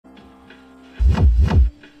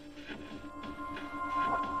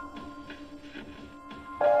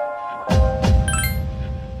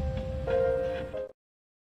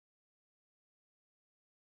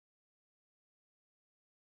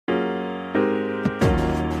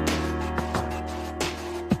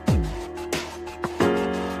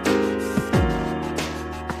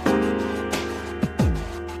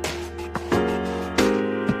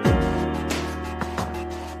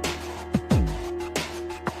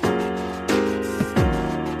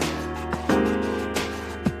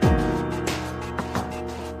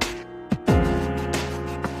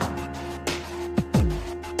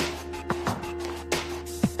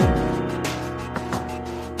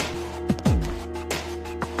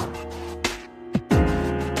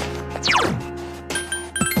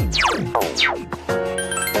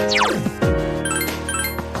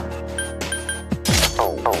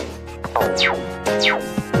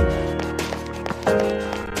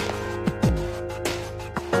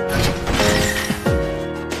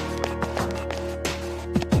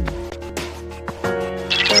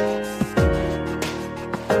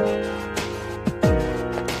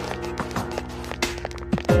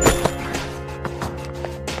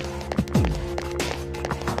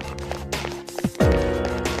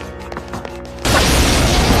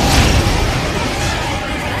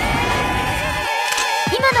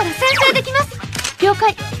了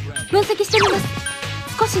解。分析してみます。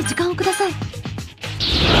少し時間をください。手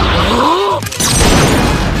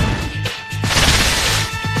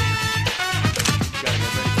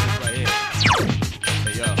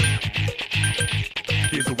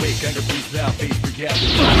伝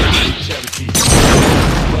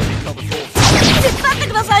って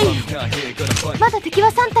ください。まだ敵は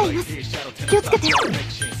3体います。気をつけて。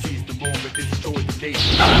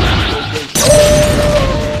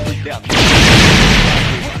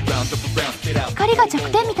光が弱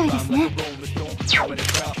点みたいですね。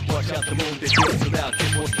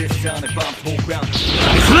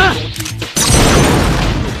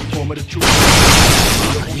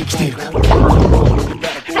生きているか。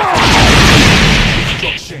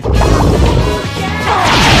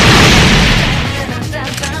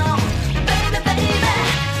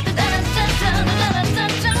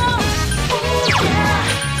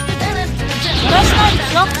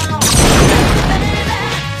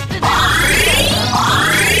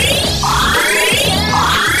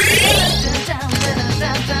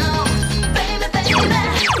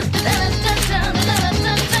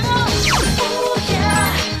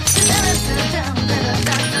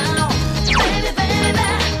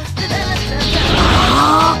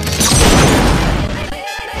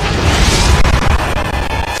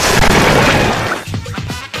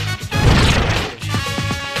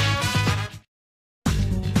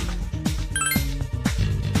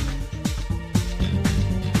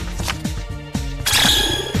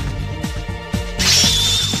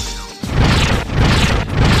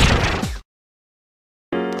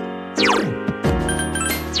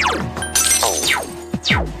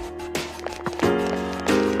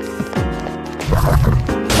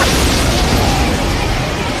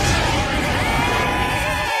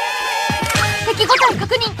敵5体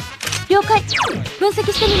確認。了解。分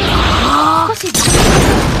析してみます。少し時間をくださ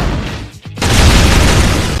い。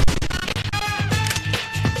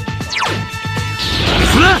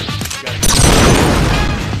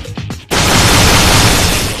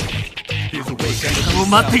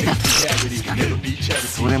待っていた。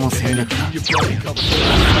それも戦略だ。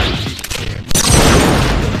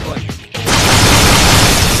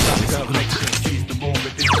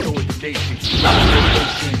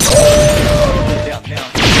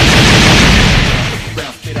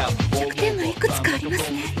弱点がいくつかありま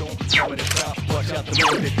すね。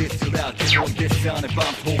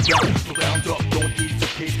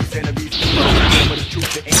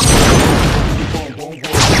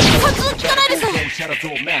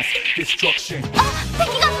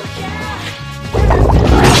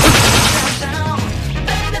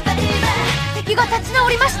敵が立ち直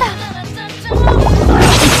りました。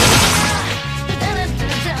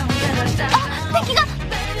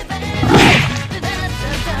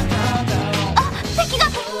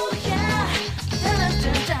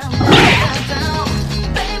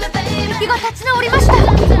敵が立ち直りました。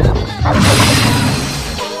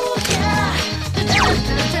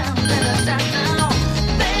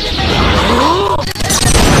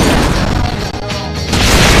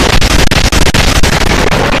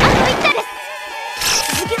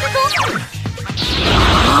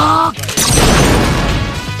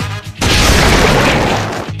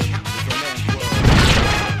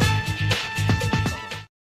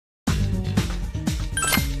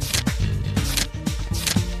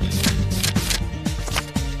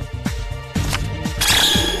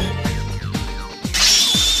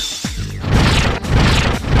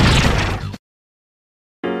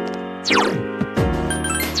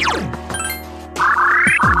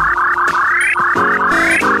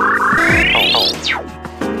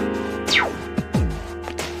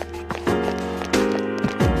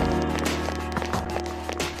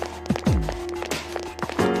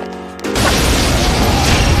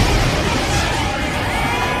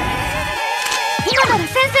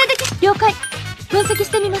了解。分析し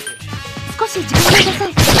てみます。少し時間をください。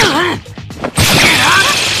敵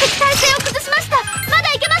体勢を崩しました。ま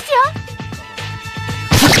だいけますよ。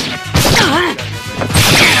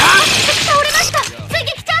敵倒れました。追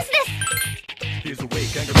撃チャンスです。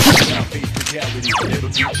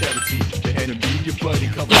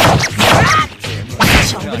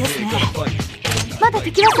勝負ですね。まだ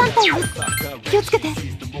敵は3体います。気をつけて。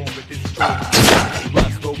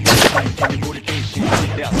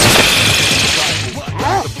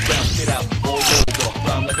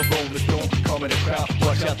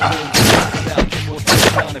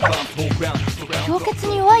氷結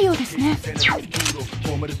に弱いようですね。よ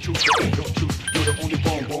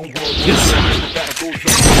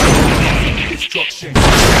し。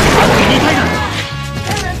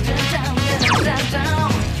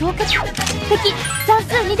氷凍結。敵残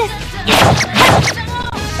数2です。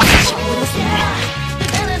そうですね。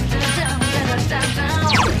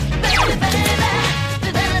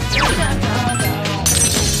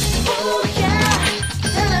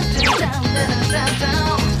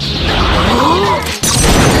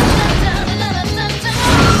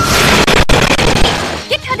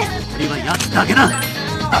撃破です。これはやつだけだ。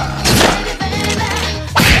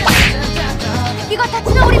敵が立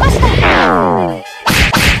ち直りました。皆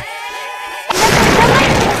さん頑張っ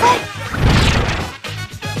てください。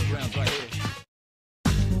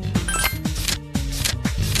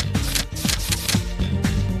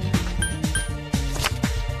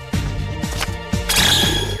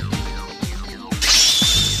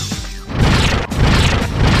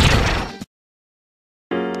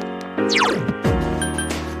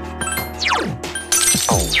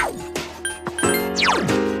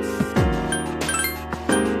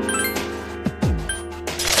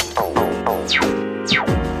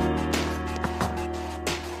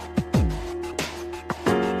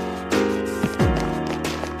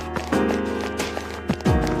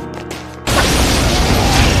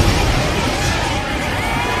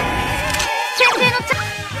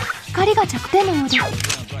光が弱点のようです。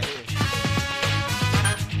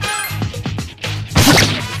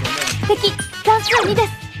敵残数2で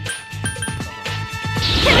す。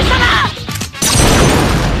ケム様、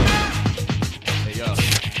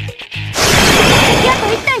敵あと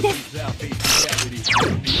1体です。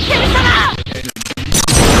ケム様、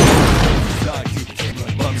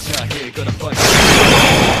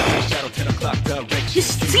よし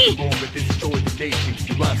次。敵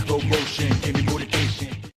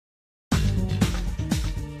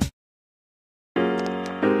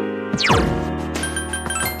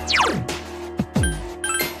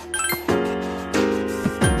3体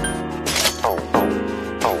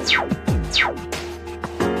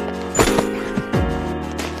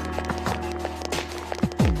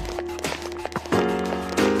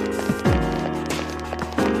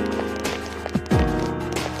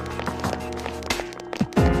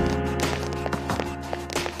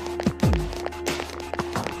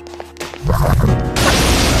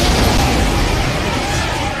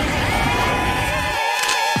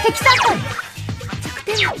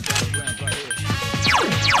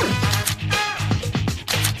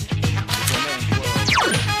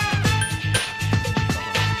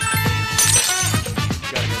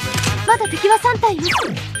弱点。まだ敵は3体います。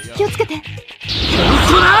気をつけて。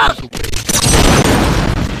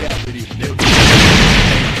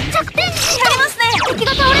弱点になりますね。敵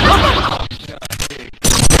が倒れました。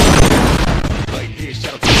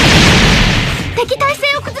敵体勢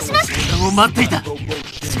を崩しました。時間を待っていた。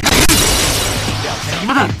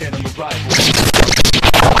今だ。こ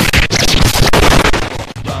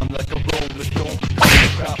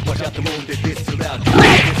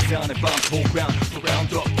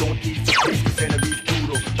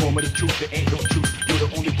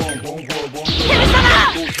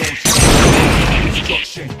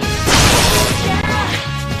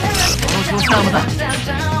の調子はまだ。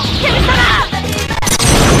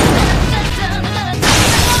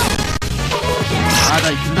まだ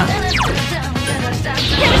行くんだ。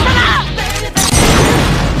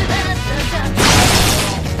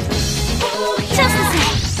チャンスです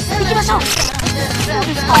よ。行きましょう。そう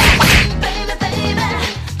ですか。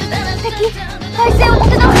敵体勢を立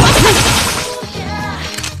て直します。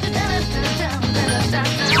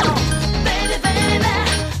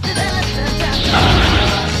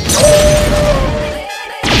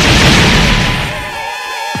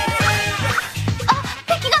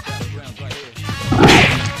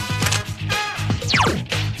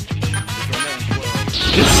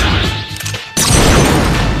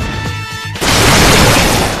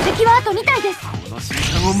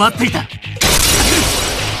待っていた。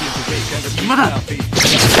今だ。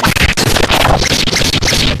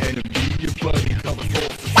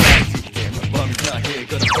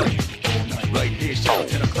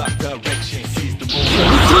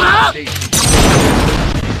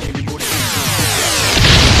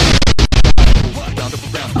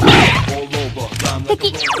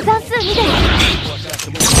敵残数2です。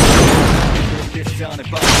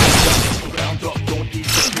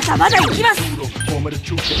まだ行きます。まださ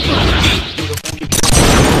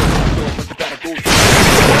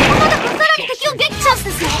らに敵を撃チャンス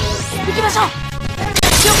ですよ。行きましょう。了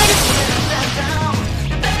解です。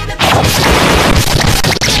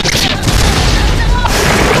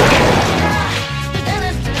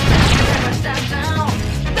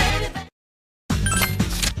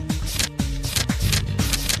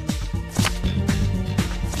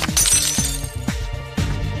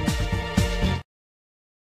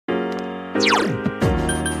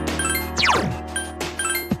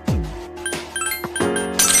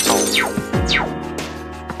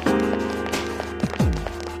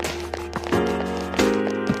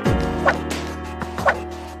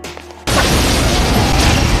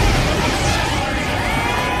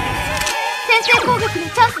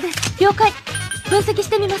分析し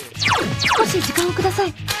てみます。少し時間をくださ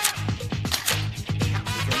い。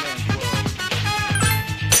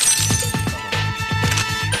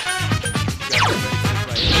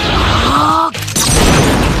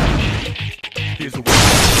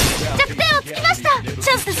弱点をつきました。チ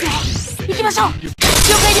ャンスですよ。行きましょう。了解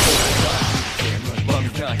です。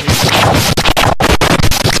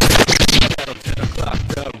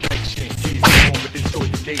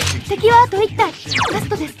敵はあと1体。ラス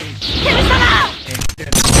トです。手放したな。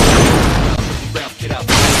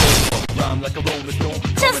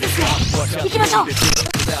チャンスですよ。行きましょう。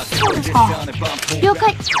そうですか。了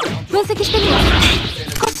解。分析してみます。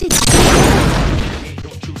少し勝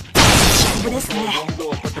負ですね。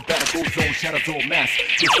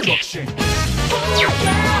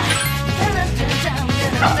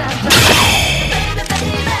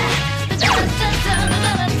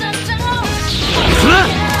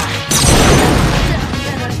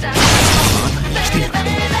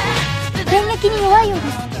電撃に弱いようで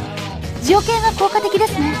す。条件が効果的で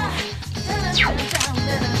すね。手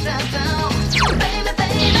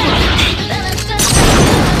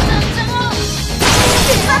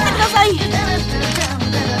伝ってください。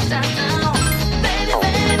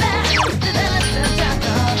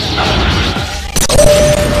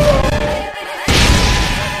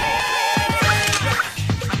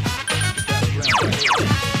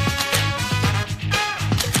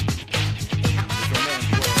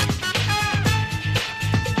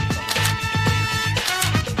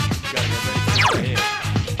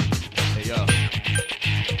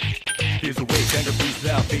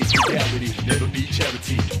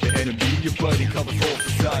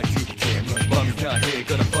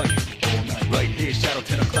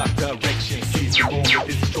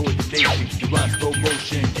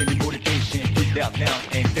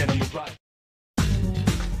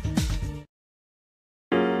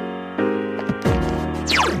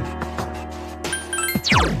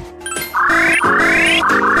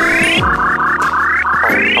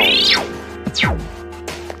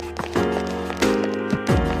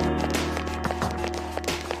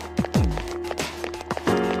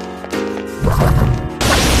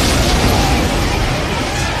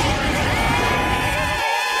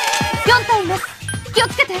4体います。気を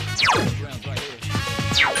つけて。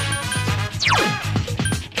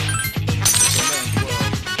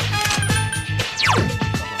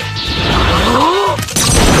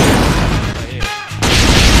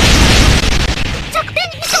弱点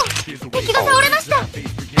にヒット。敵が倒れました。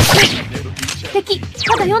敵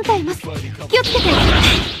まだ4体います。気をつけて。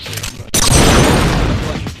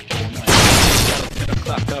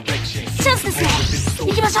チャンスですよ。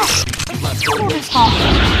行きましょう。そうですか。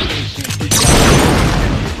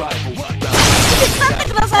手伝って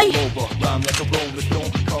ください。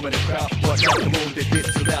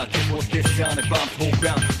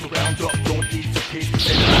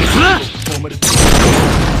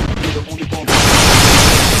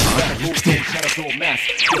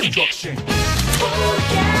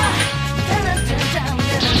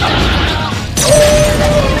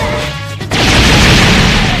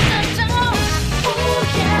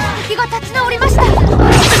敵が立ち直りました。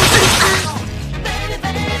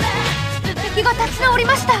敵が立ち直り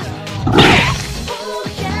ました。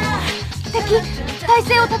敵、体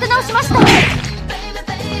勢を立て直しました。あ、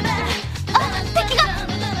敵が。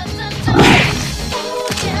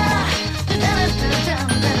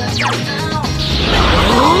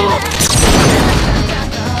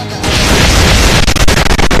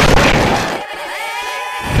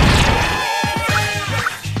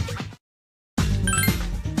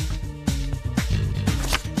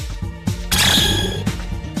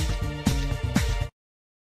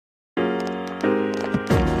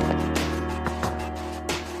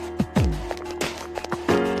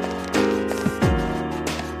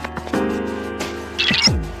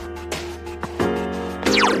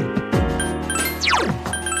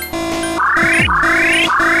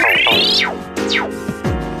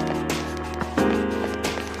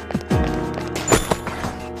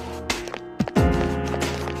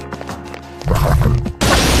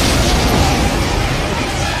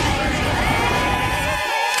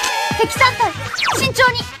敵3体、慎重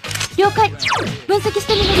に。了解。分析し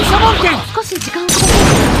てみます。少し時間をください。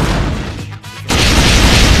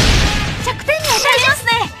弱点に当たります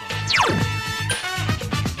ね。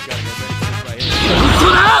本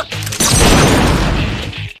当だ。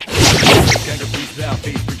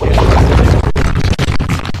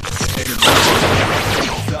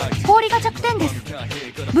氷が弱点です。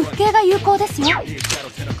ブフ系が有効ですよ。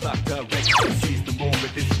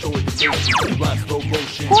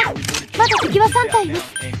まだ敵は3体います。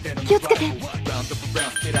気をつけて。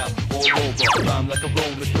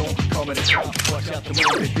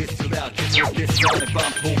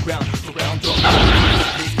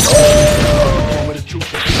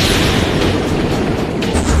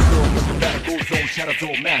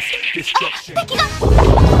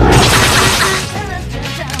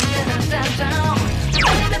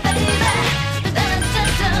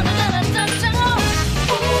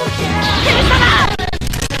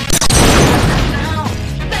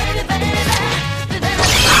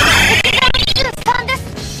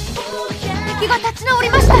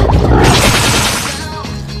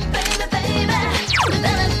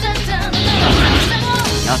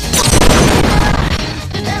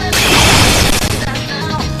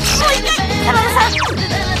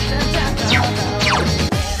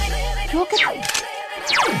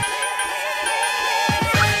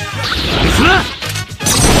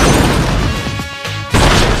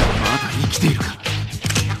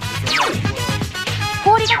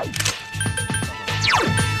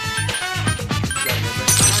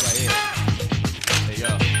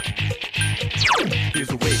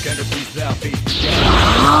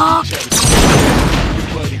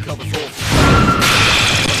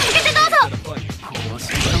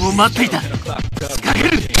待っていた。仕掛ける。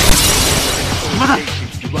今だ。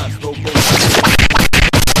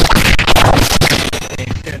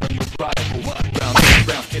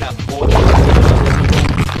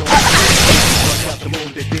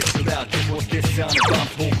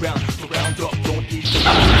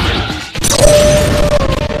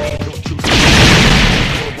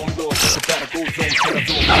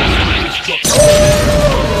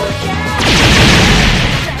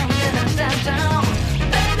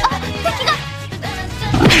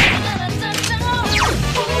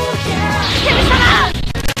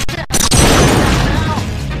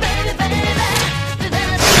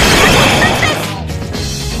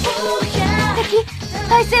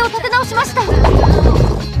体勢を立て直しました。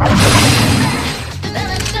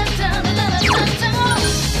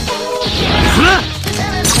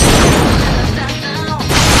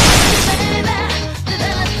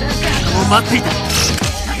待っていた。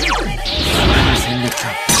戦略か。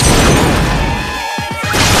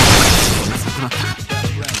遅くなった。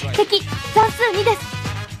敵残数2です。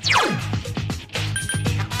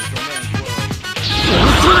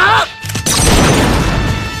嘘だ。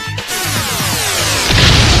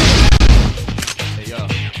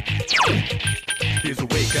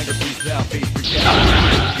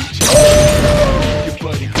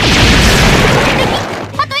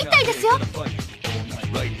あと1体ですよ。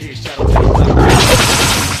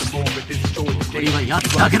これはやつ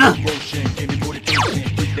だけだ。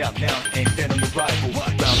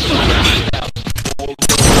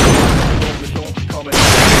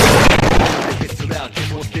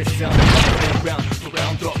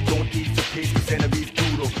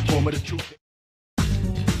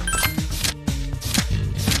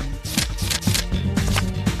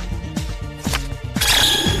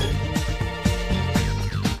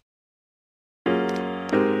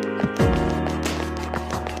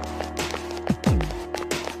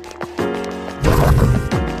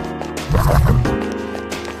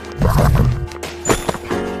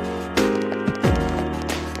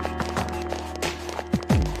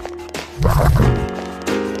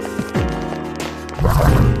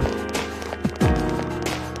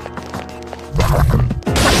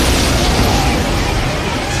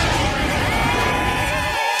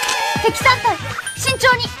敵3体慎重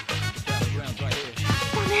に。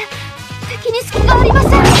ダメ、敵に隙がありませ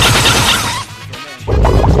ん。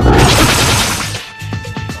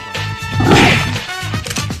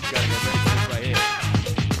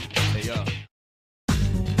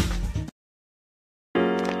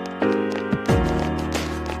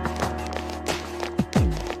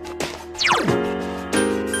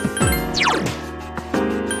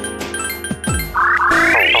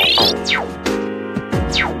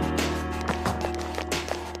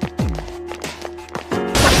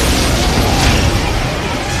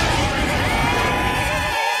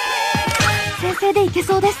先制でいけ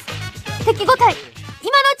そうです。敵5体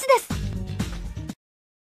今のうちです。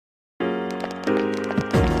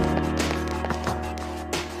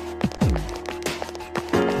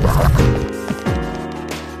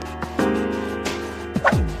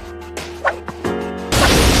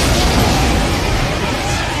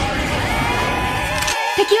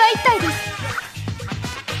敵は1体です。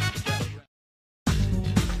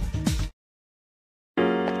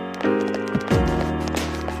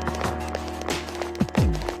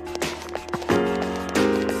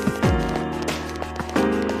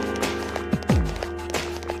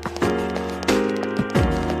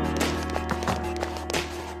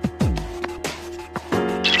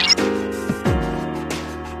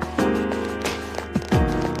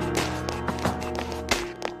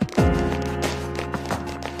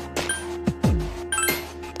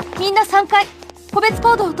3回個別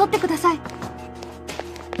行動をとってください。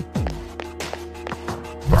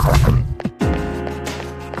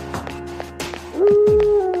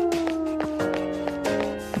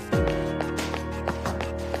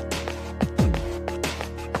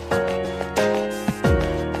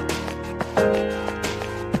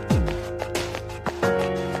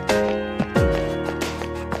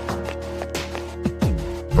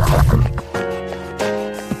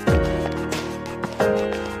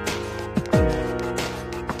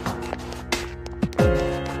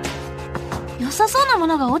良さそうなも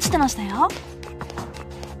のが落ちてましたよ。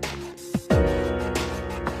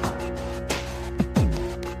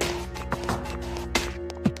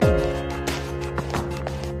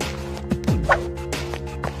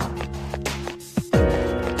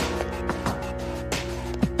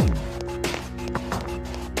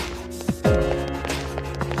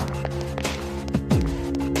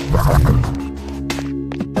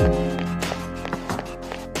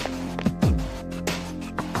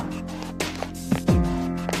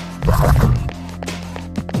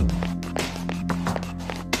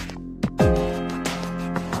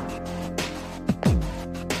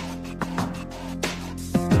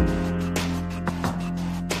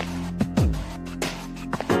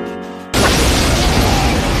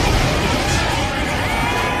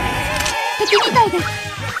敵みたいです。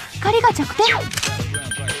光が弱点。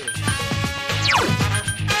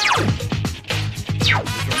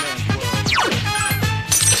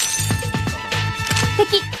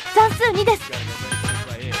敵残数2です。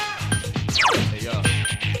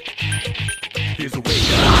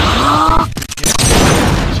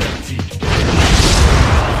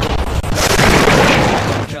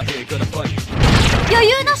余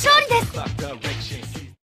裕の勝利です。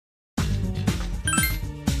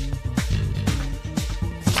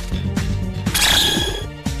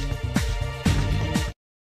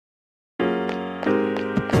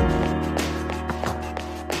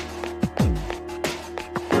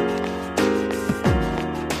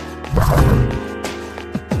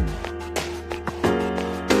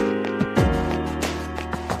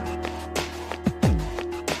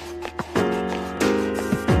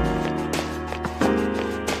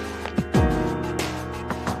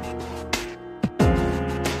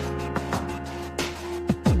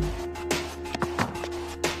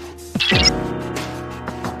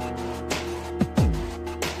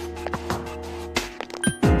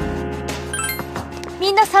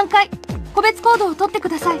みんな3回個別行動をとってく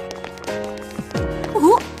ださい。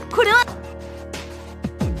お、これは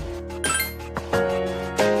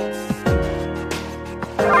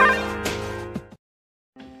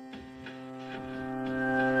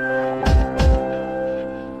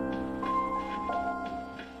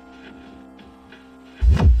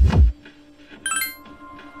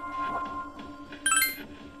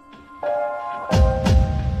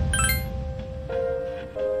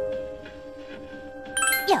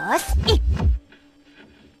よし、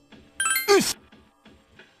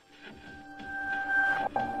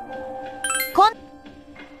こん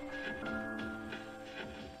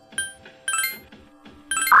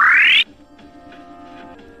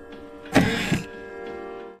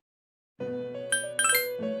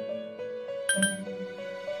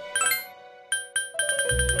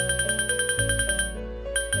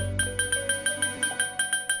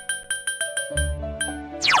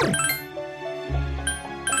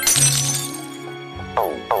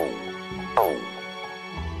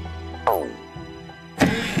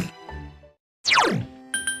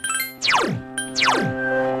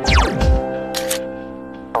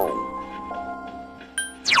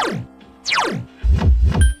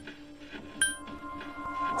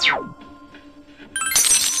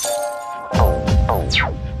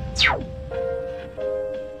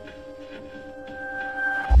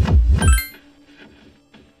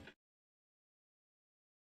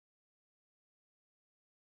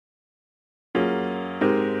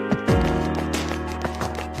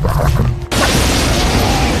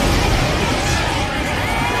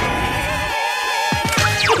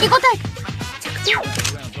敵個体着地。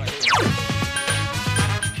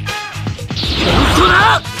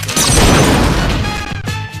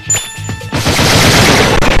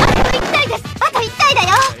あと1体だよ。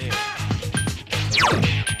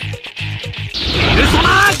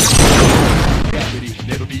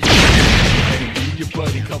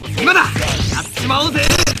今だ、やっちまおうぜ。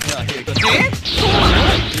そうな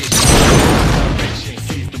の？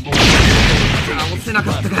倒せな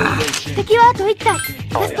かったか。敵はあと1体。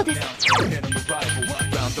ラストです。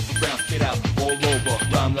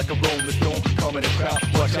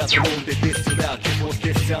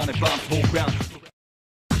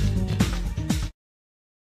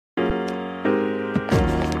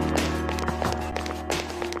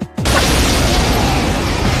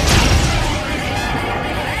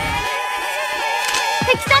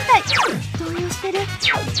動揺してる。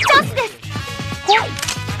チャンスです。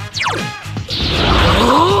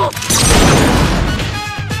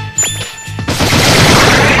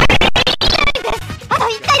あと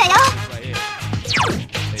1体だよ。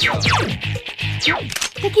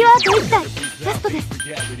敵はあと1体。ラストです。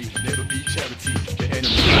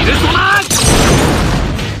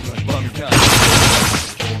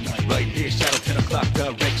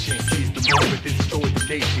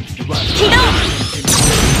起動。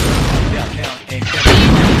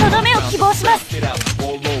とどめを希望します。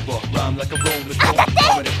当たって。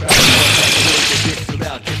来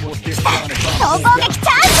た。総攻撃チャ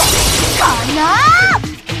ンス。この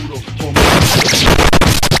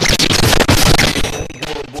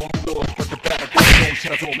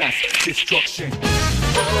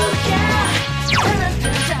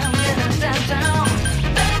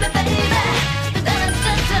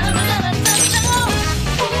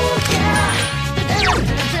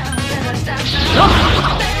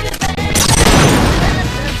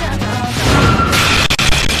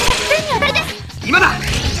今だ。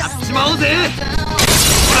やっちまおうぜ。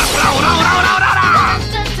ほらほらほらほらほらほら。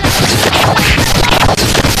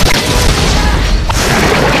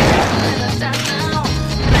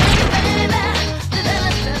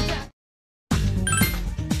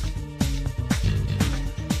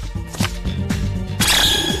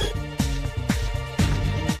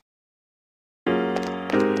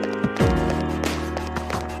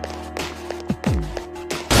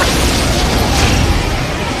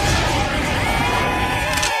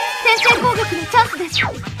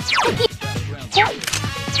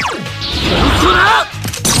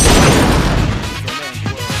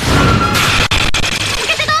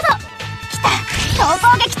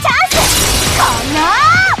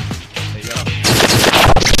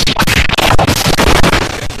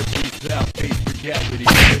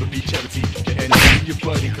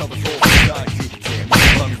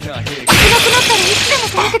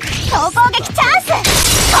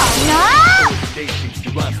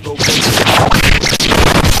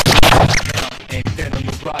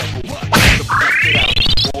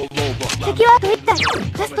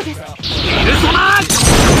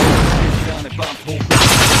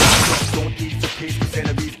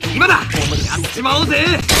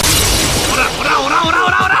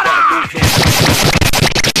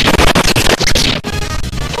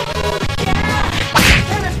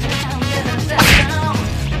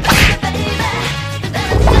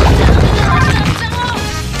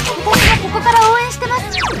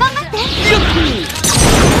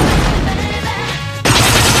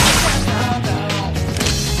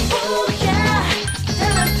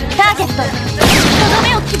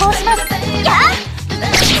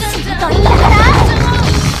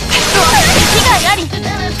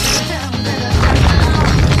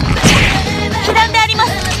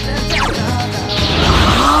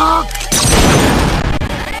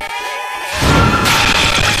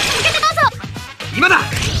今だ。や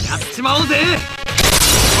っちまおうぜ。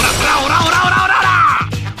ほらほらほらほらほらほら。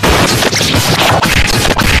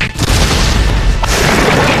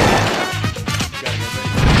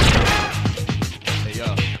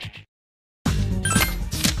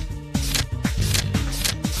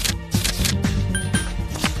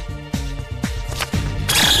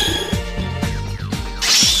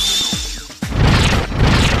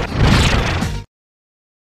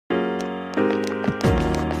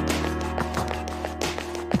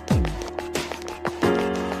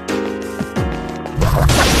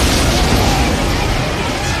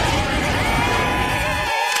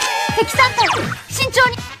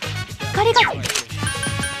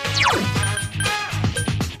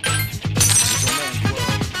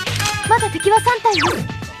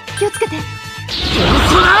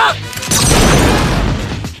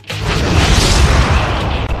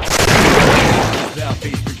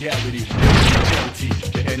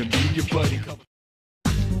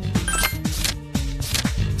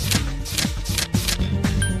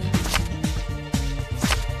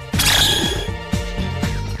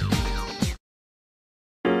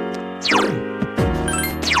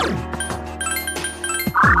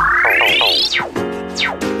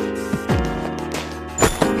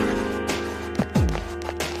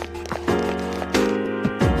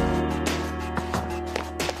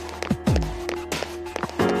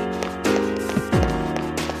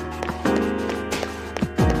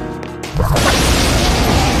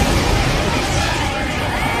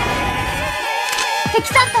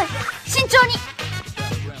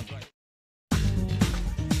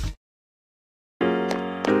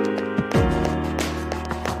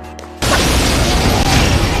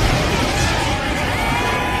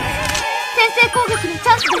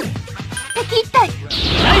敵一体。ナイ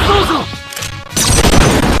スオーソン。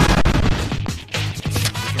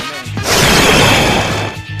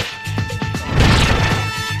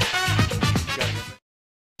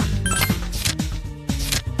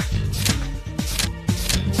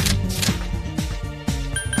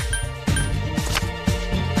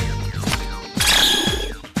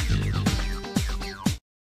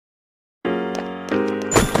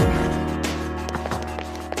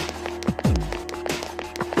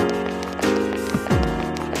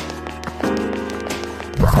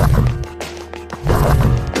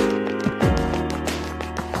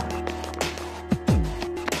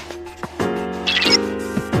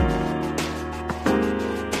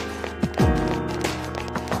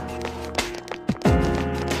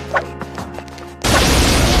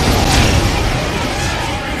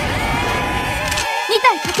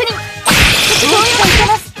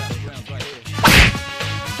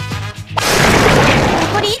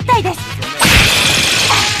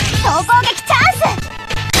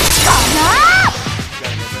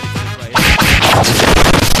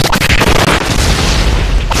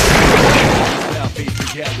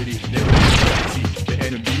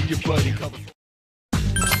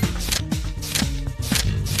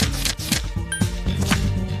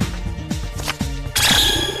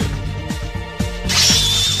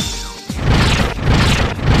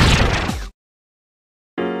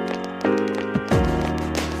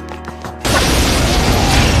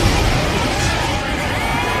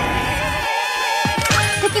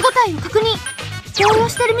動揺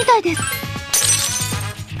してるみたいです。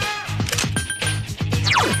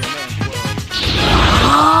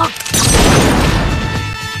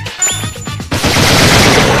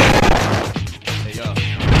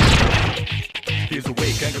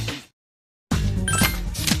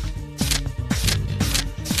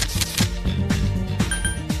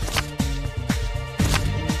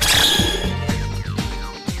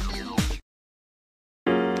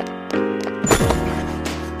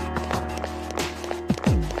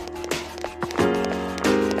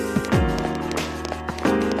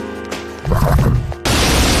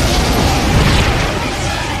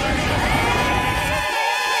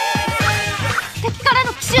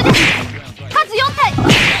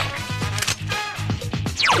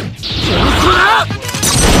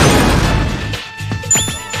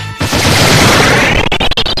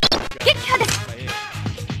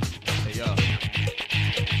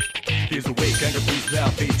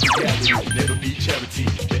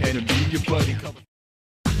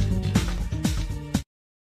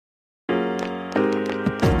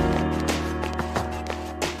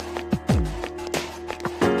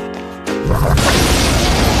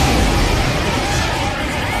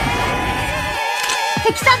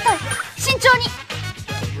敵3体、慎重に。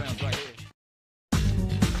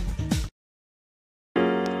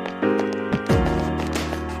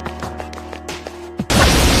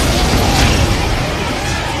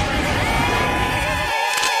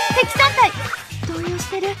敵3体、動揺し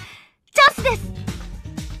てる。チャンスです。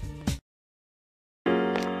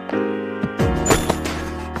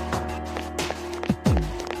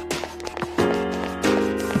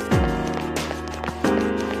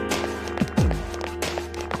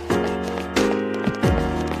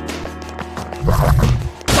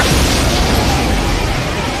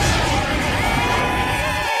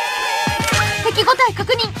敵5体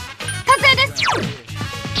確認。完成です。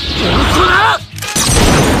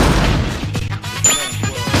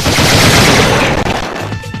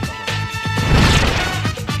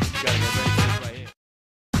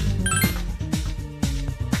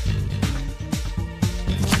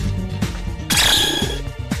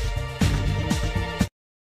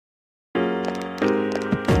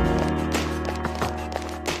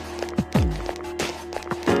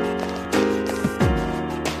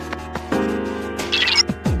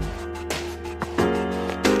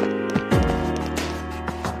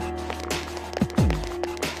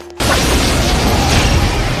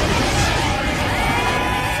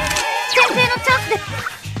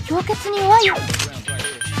氷結に弱いよ。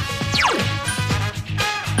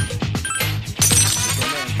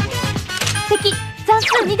敵残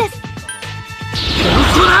数2です。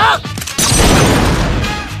あ、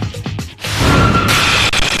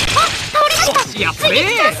倒れました。次チャンス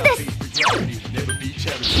です。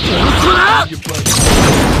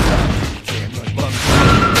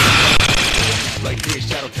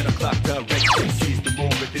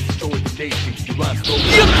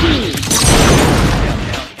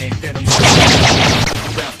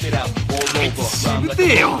しぶて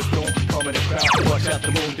えよ。ペル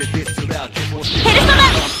ソナ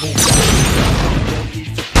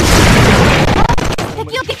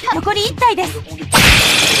敵を撃破。残り1体です。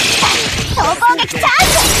総攻撃チャン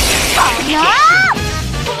ス。この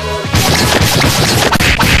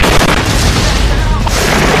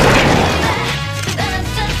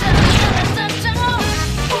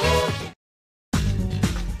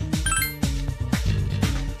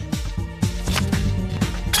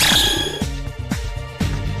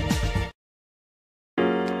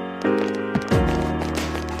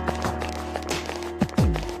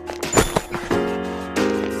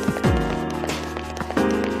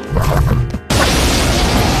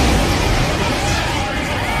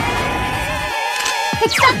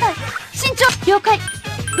了解。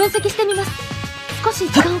分析してみます。少し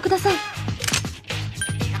時間をください。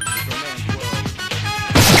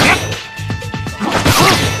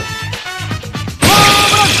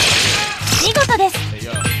見事です。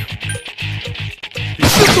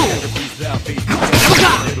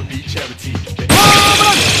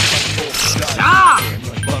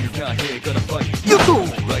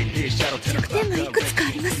弱点がいくつか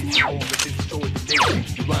ありますね。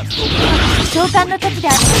召喚の時で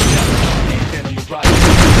あります。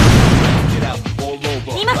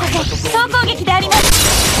今こそ総攻撃であります。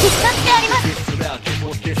必殺であります。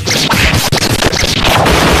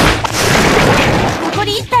残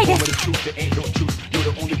り1体です。応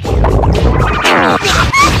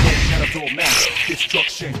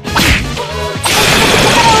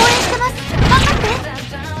援してます。頑張って。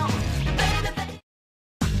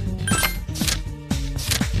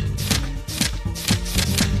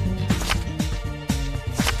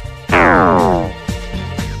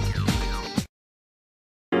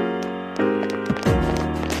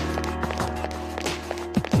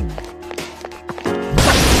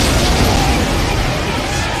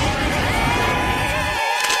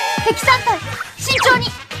敵3体慎重に。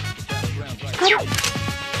光、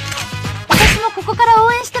私もここから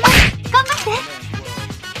応援してます。頑張って。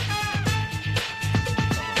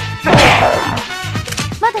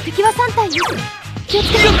まだ敵は3体です。気を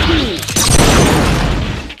つけて。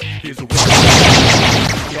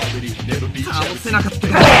倒せなかった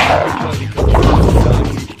か。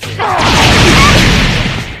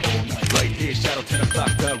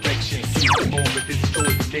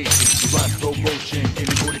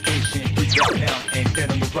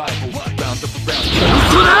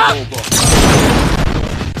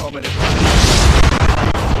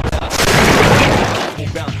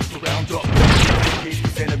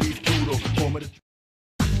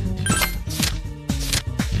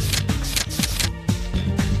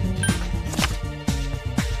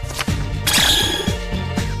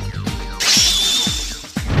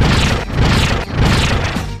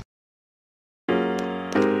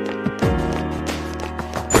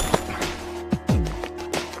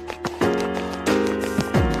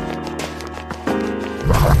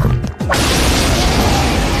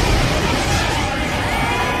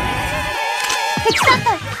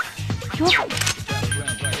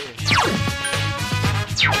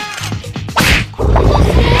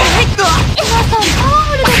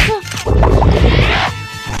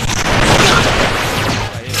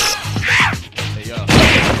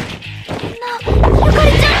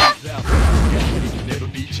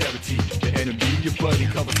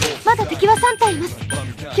まだ敵は3体います。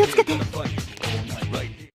気をつけて。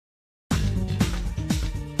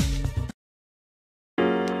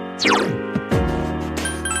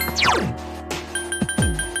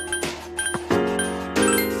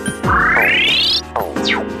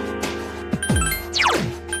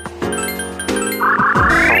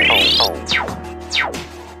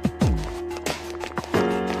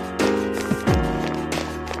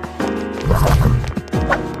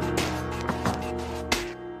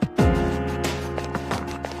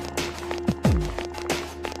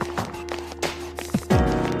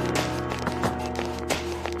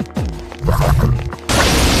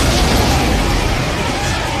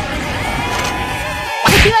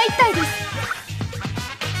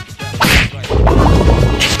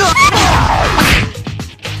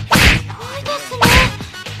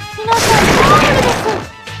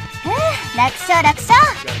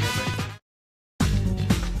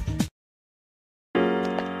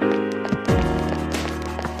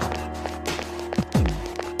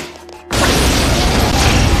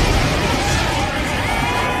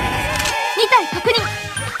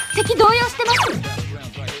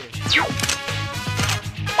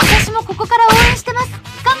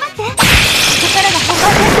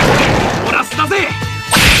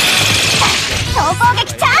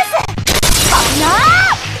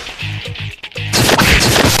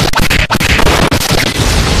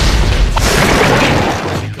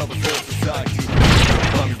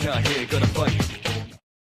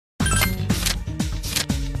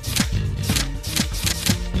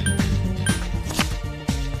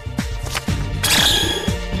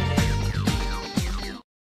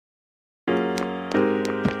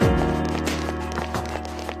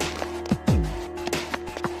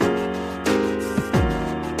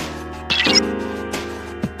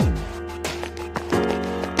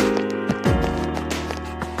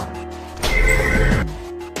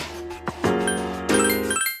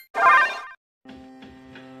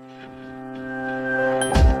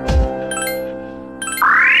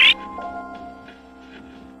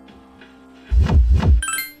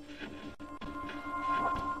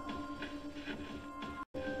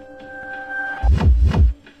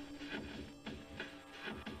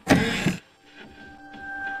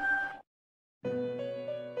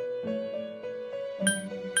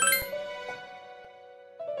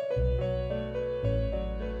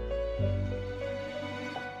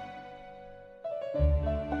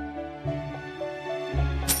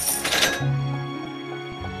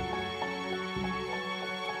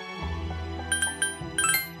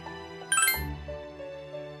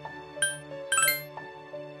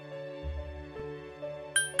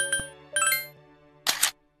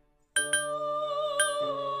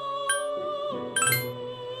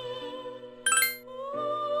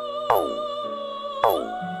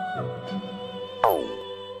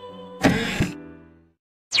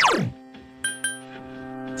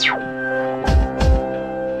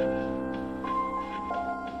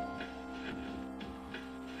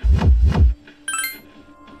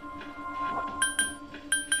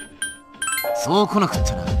そう来なくっ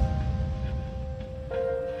ちゃな。は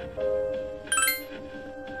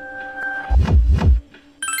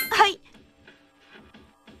い。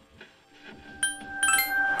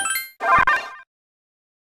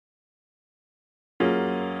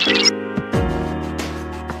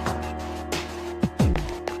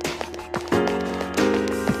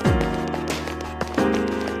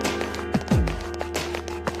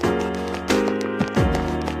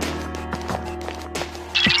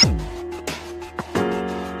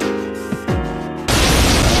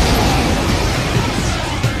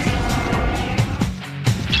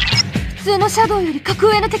普通のシャドウより格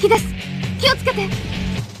上の敵です。気をつけて。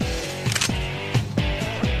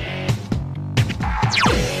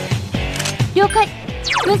了解。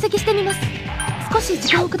分析してみます。少し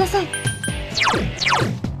時間をください。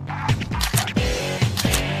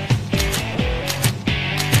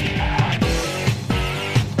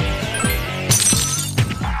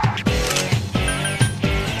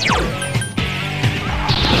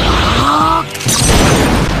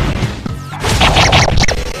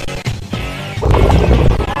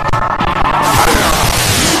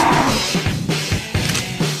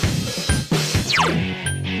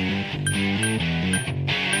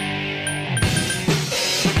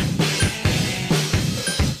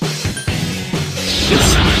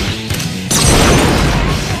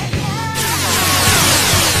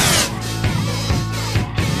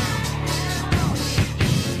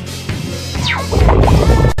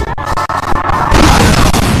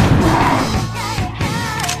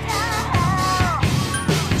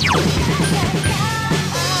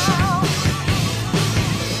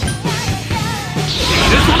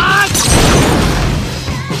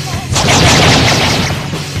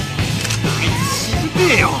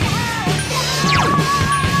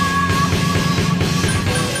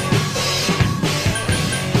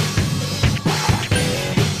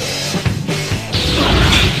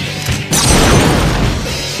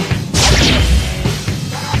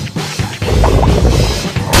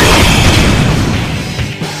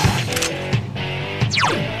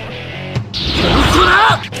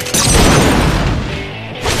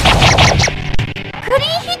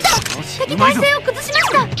体勢を崩しま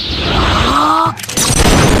した。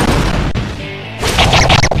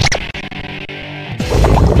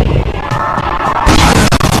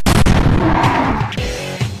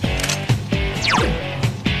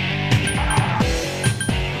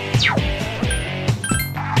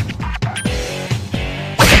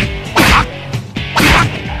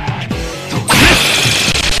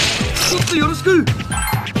一つよろしく。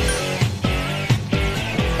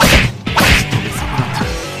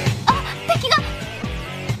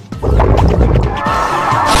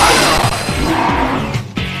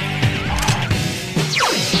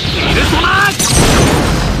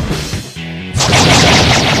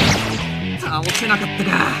なかったか。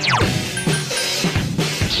や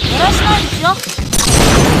らしないですよ。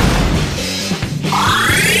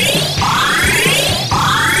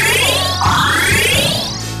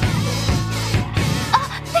あ、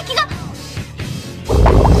敵が。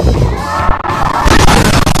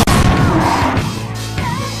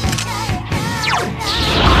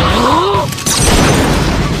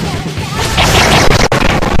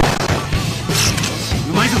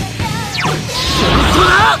うまいぞ。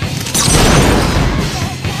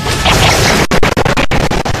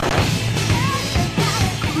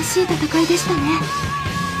いい戦いでしたね。